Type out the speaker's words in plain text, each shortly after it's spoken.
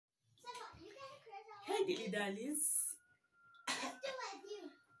Hi, Dilly Darlies.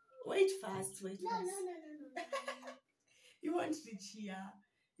 Wait fast, wait fast. No. You want to cheer?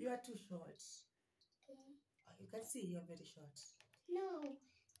 You are too short. Okay. Oh, you can see you're very short. No.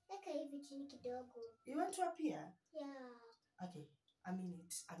 You want to appear? Yeah. Okay, I mean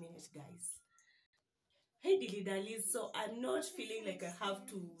it, guys. Hey Dilly Darlies, so I'm not feeling like I have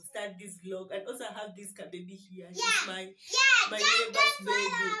to start this vlog, and also I have this baby here. She's my neighbor's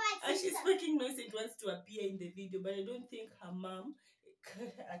baby, and she's making noise and wants to appear in the video, but I don't think her mom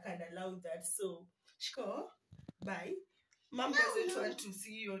I can allow that. So Shko, bye. Mom doesn't want to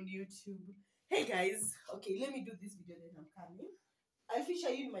see you on YouTube. Hey guys, okay, let me do this video, then I'm coming. I'll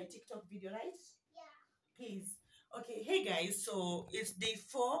feature you in my TikTok video, right? Yeah. Please. Okay, hey guys, so it's day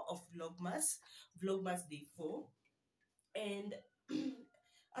 4 of Vlogmas day 4, and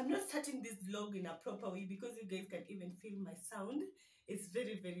I'm not starting this vlog in a proper way because you guys can even feel my sound. It's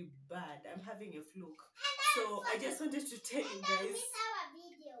very, very bad. I'm having a fluke. So I just wanted to tell you guys. Miss our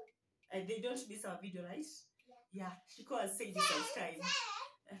video. They don't miss our video, right? Yeah. Shiko has said it sometimes.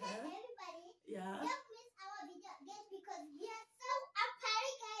 Everybody. Yeah. Don't miss our video again because we are so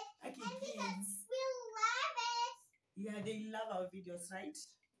apparent, guys. Okay, and kids. We love it. Yeah, they love our videos, right?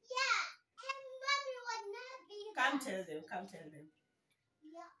 Yeah. And mommy would not be Come tell them. Come tell them.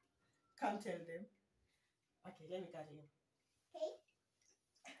 Yeah. Come tell them. Okay, let me cut you. Okay.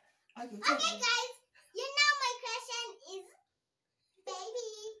 Okay, guys. You know my question is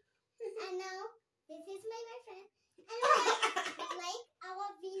baby. And now this is my boyfriend. And like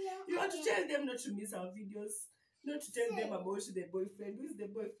our video. You want to tell them not to miss our videos, not to tell them about the boyfriend. Who is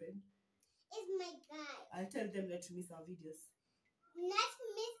the boyfriend? It's my guy. I'll tell them not to miss our videos. Not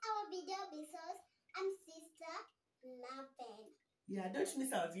miss our video because I'm sister loving. Yeah, don't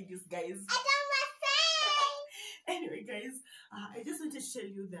miss our videos, guys. I don't want to say. Anyway, guys, I just wanted to tell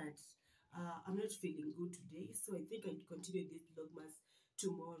you that I'm not feeling good today, so I think I'll continue this vlogmas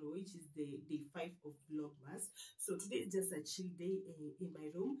tomorrow, which is the day 5 of vlogmas. So today is just a chill day in my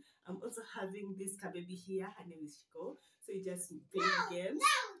room. I'm also having this baby here. Her name is Shiko, so we just playing games.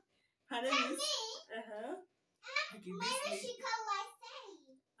 No. Her name is Okay, where is Shiko?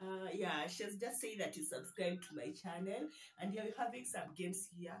 Yeah, she's just saying that you subscribe to my channel, and you're having some games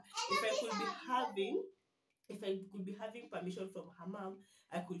here. If I could be having permission from her mom,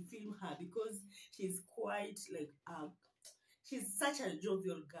 I could film her because she's quite like she's such a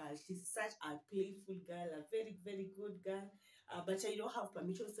jovial girl. She's such a playful girl, a very, very good girl. But I don't have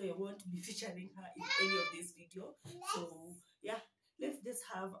permission, so I won't be featuring her in any of this video. So yeah, let's just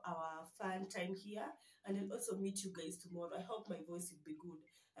have our fun time here, and then also meet you guys tomorrow. I hope my voice will be good,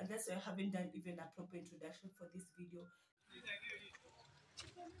 and that's why I haven't done even a proper introduction for this video.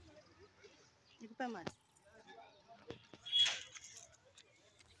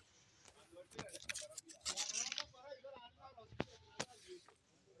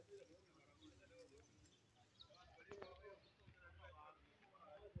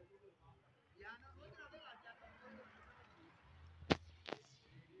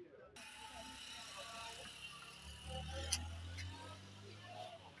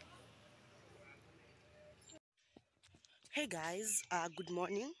 Hey guys, good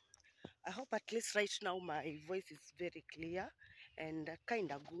morning. I hope at least right now my voice is very clear and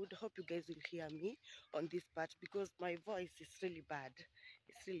kind of good. Hope you guys will hear me on this part because my voice is really bad.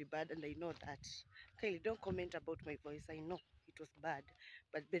 It's really bad, and I know that. Kylie, don't comment about my voice. I know it was bad,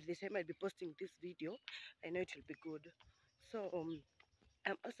 but by the time I'll be posting this video, I know it will be good. So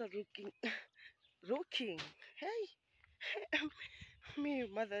I'm also looking. Hey, me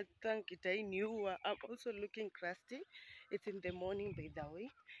mother thank it. I knew. I'm also looking crusty. It's in the morning, by the way,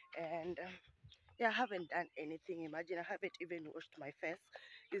 and. Yeah, I haven't done anything. Imagine I haven't even washed my face.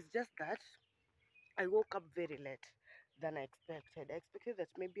 It's just that I woke up very late than I expected. I expected that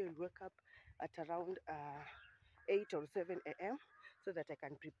maybe I'll wake up at around 8 or 7 a.m. so that I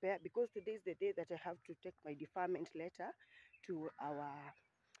can prepare, because today is the day that I have to take my deferment letter to our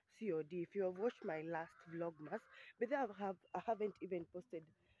COD. If you have watched my last vlogmas, but I haven't even posted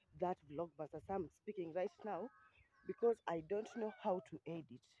that vlogmas as I'm speaking right now, because I don't know how to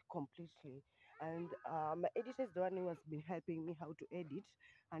edit completely. And my editor is the one who has been helping me how to edit,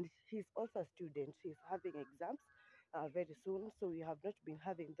 and he's also a student. He's having exams very soon, so we have not been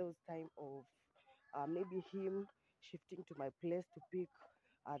having those time of maybe him shifting to my place to pick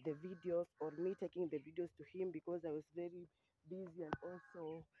the videos, or me taking the videos to him, because I was very busy, and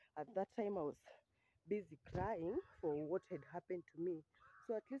also at that time I was busy crying for what had happened to me.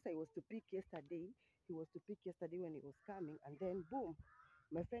 So at least I was to pick yesterday. He was to pick yesterday when he was coming, and then boom,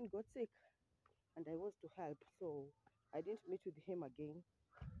 my friend got sick and I was to help. So I didn't meet with him again.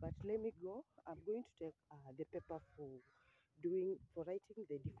 But let me go. I'm going to take the paper for writing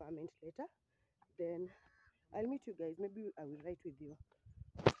the deferment letter. Then I'll meet you guys. Maybe I will write with you.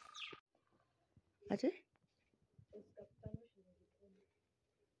 Ate?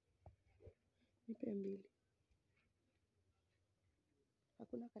 Nipe mbili.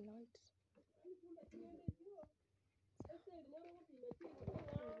 Hakuna kala white.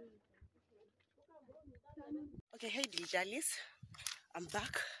 Okay, hey Dijalis. I'm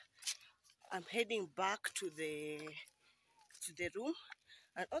back. I'm heading back to the room,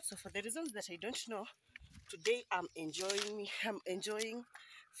 and also for the reasons that I don't know, today I'm enjoying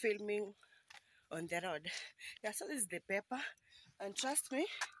filming on the road. Yeah, so this is the paper, and trust me,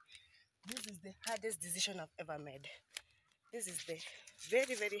 this is the hardest decision I've ever made. This is the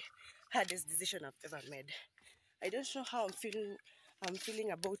very hardest decision I've ever made. I don't know how I'm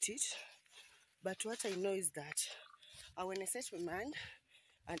feeling about it, but what I know is that when I set my mind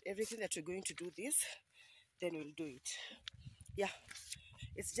and everything that we're going to do this, then we'll do it. Yeah,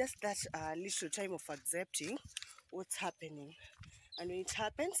 it's just that little time of accepting what's happening, and when it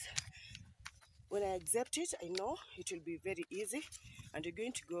happens, when I accept it, I know it will be very easy and you're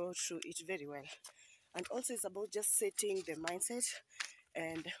going to go through it very well. And also it's about just setting the mindset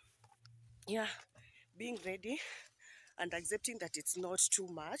and yeah, being ready and accepting that it's not too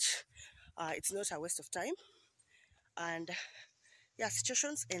much, it's not a waste of time, and yeah,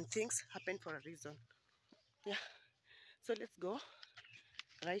 situations and things happen for a reason. Yeah, so let's go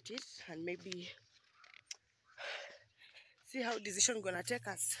write it and maybe see how decision gonna take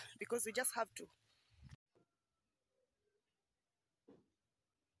us, because we just have to.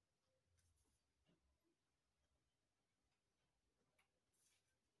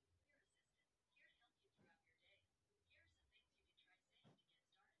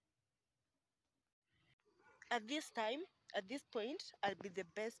 At this time, at this point, I'll be the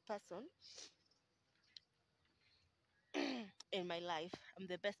best person in my life. I'm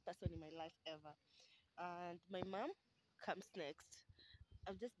the best person in my life ever. And my mom comes next.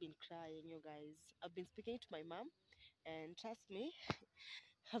 I've just been crying, you guys. I've been speaking to my mom, and trust me,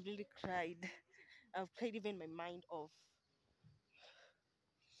 I've really cried. I've cried even my mind off.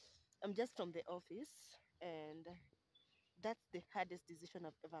 I'm just from the office, and that's the hardest decision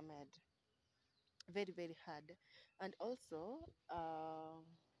I've ever made. Very hard. And also,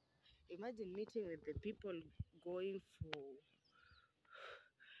 imagine meeting with the people going for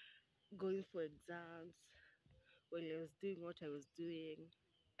going for exams when I was doing what I was doing.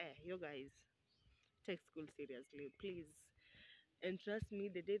 You guys, take school seriously, please. And trust me,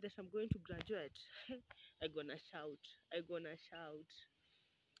 the day that I'm going to graduate, I gonna shout. I gonna shout.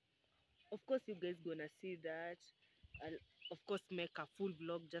 Of course, you guys gonna see that. I'll of course make a full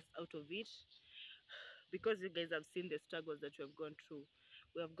vlog just out of it, because you guys have seen the struggles that we have gone through.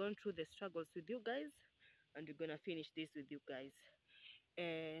 We have gone through the struggles with you guys, and we're gonna finish this with you guys.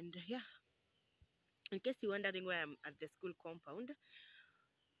 And yeah, in case you're wondering why I'm at the school compound,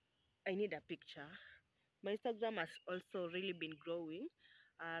 I need a picture. My Instagram has also really been growing.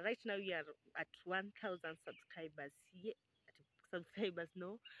 Right now we are at 1,000 subscribers. Yeah, subscribers,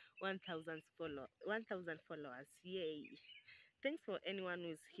 no, 1,000 followers. Yay! Thanks for anyone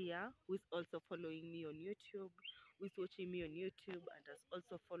who's here, who's also following me on YouTube, who's watching me on YouTube, and has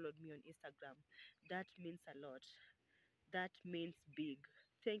also followed me on Instagram. That means a lot. That means big.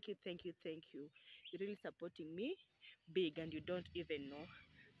 Thank you, thank you, thank you. You're really supporting me big, and you don't even know.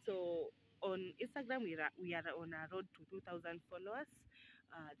 So on Instagram, we are on a road to 2,000 followers,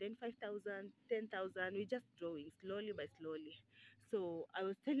 then 5,000, 10,000. We're just growing slowly by slowly. So I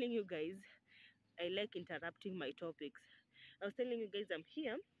was telling you guys, I like interrupting my topics. I was telling you guys I'm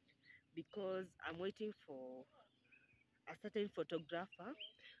here because I'm waiting for a certain photographer.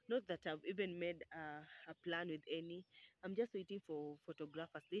 Not that I've even made a plan with any. I'm just waiting for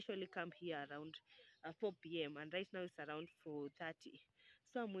photographers. They usually come here around 4 p.m. and right now it's around 4:30.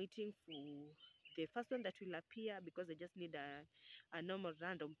 So I'm waiting for the first one that will appear, because I just need a normal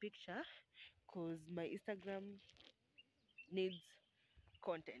random picture, because my Instagram needs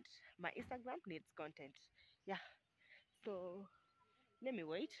content. My Instagram needs content. Yeah. So let me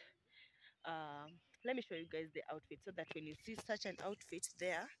wait. Let me show you guys the outfit, so that when you see such an outfit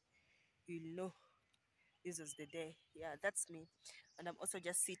there, you'll know this was the day. Yeah, that's me. And I'm also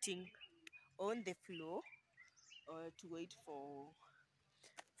just sitting on the floor to wait for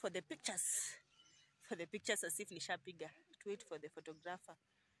the pictures. For the pictures, as if nishapiga. To wait for the photographer.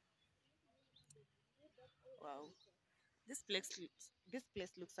 Wow. This place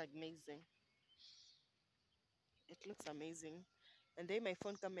looks amazing. It looks amazing. And then my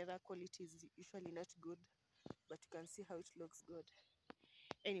phone camera quality is usually not good, but you can see how it looks good.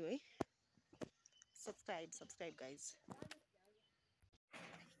 Anyway, subscribe guys.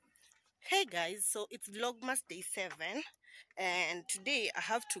 Hey guys, so it's Vlogmas day 7, and today I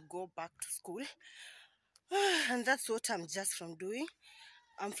have to go back to school. And that's what I'm just from doing.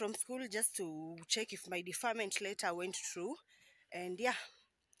 I'm from school just to check if my deferment letter went through, and yeah,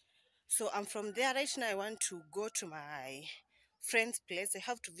 so I'm from there. Right now I want to go to my friend's place. I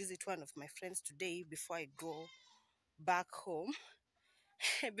have to visit one of my friends today before I go back home.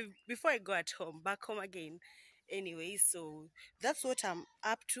 Before I go at home, back home again. Anyway, so that's what I'm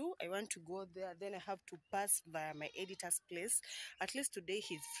up to. I want to go there. Then I have to pass via my editor's place. At least today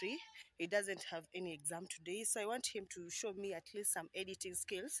he's free. He doesn't have any exam today. So I want him to show me at least some editing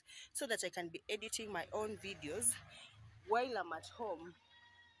skills so that I can be editing my own videos while I'm at home.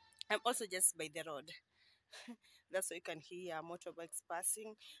 I'm also just by the road. That's why you can hear motorbikes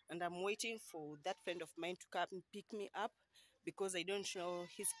passing, and I'm waiting for that friend of mine to come and pick me up because I don't know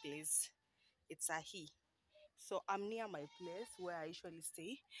his place. It's a he. So I'm near my place where I usually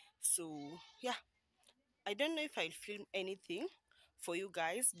stay. So yeah, I don't know if I'll film anything for you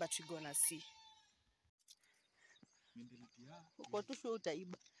guys, but you're gonna see. Uko tu sure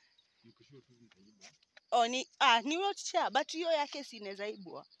utaiba. Oh, ni wheelchair, but hiyo yake si inaweza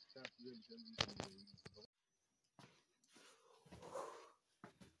ibwa.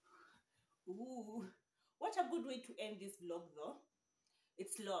 Ooh, what a good way to end this vlog though.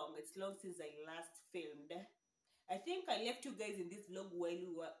 It's long since I last filmed. I think I left you guys in this vlog while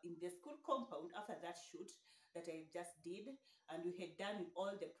we were in the school compound after that shoot that I just did, and we had done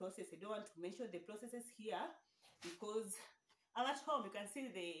all the process. I don't want to mention the processes here because I'm at home. You can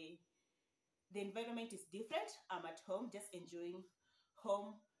see the environment is different. I'm at home just enjoying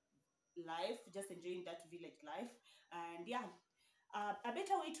home life, just enjoying that village life. And yeah, a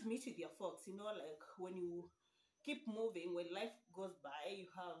better way to meet with your folks, like when you keep moving, when life goes by, you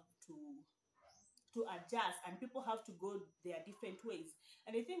have to adjust, and people have to go their different ways.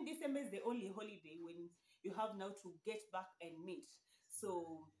 And I think December is the only holiday when you have now to get back and meet.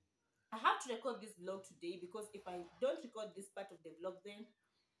 So I have to record this vlog today because if I don't record this part of the vlog, then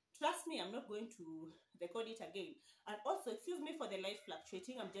trust me, I'm not going to record it again. And also, excuse me for the light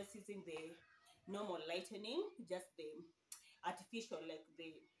fluctuating. I'm just using the normal lightening, just the artificial, like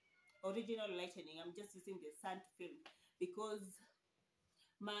the original lightening. I'm just using the sun to film because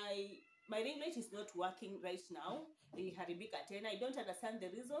my ring light is not working right now. Iliharibika tena. I don't understand the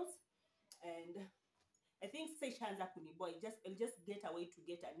reasons, and I think Seishanza Kuniboy. I'll just get away to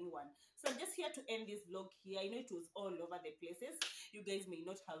get a new one. So I'm just here to end this vlog here. I know it was all over the places. You guys may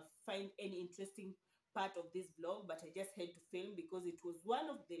not have find any interesting part of this vlog, but I just had to film because it was one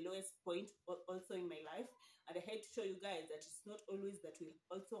of the lowest point also in my life, and I had to show you guys that it's not always that we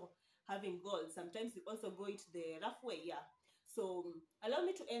also having goals. Sometimes we also go it the rough way. Yeah. So allow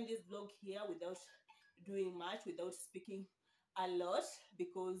me to end this vlog here without doing much, without speaking a lot,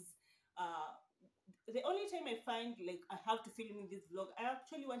 because the only time I find like I have to film in this vlog, I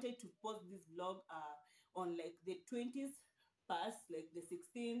actually wanted to post this vlog on like the 20th past, like the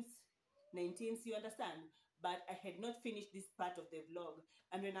 16th, 19th, you understand? But I had not finished this part of the vlog.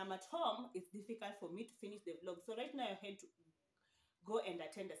 And when I'm at home, it's difficult for me to finish the vlog. So right now I had to go and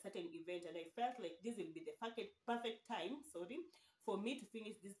attend a certain event, and I felt like this will be the perfect time, sorry, for me to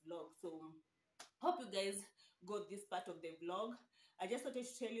finish this vlog. So hope you guys got this part of the vlog. I just wanted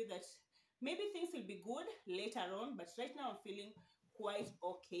to tell you that maybe things will be good later on, but right now I'm feeling quite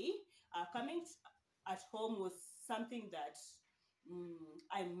okay. Coming at home was something that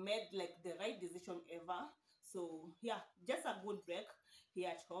I made like the right decision ever. So yeah, just a good break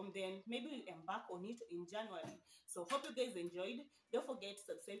here at home. Then maybe we'll embark on it in January. So hope you guys enjoyed. Don't forget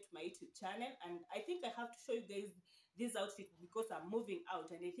to subscribe to my YouTube channel. And I think I have to show you guys this outfit because I'm moving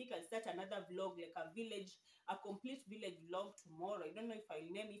out, and I think I'll start another vlog, like a complete village vlog tomorrow. I don't know if I'll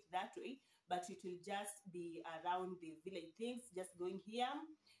name it that way, but it will just be around the village things, just going here,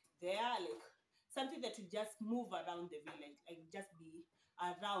 there, like something that will just move around the village, like just be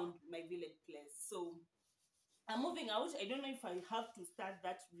around my village place. So I'm moving out. I don't know if I have to start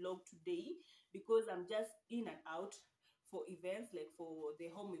that vlog today because I'm just in and out for events, like for the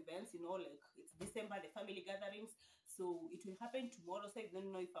home events, like it's December, the family gatherings. So it will happen tomorrow. So I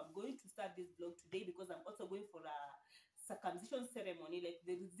don't know if I'm going to start this vlog today because I'm also going for a circumcision ceremony. Like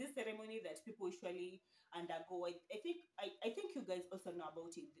there is this ceremony that people usually undergo. I think you guys also know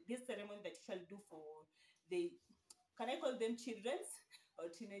about it. This ceremony that you shall do for the, can I call them children's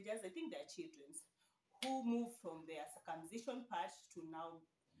or teenagers? I think they're children's who move from their circumcision part to now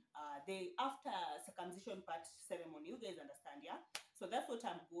the after circumcision part ceremony. You guys understand, yeah? So that's what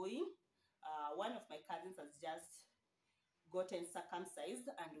I'm going. One of my cousins has just gotten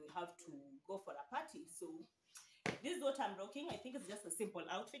circumcised and we have to go for a party. So this is what I'm rocking. I think it's just a simple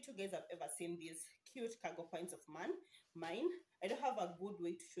outfit. You guys have ever seen these cute cargo pants of mine. I don't have a good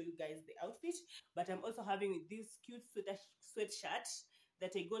way to show you guys the outfit, but I'm also having this cute sweatshirt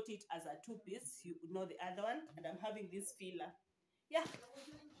that I got it as a two-piece. You know the other one, and I'm having this filler. Yeah,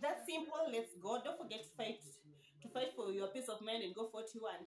 that's simple. Let's go. Don't forget to fight for your peace of mind and go for what you want.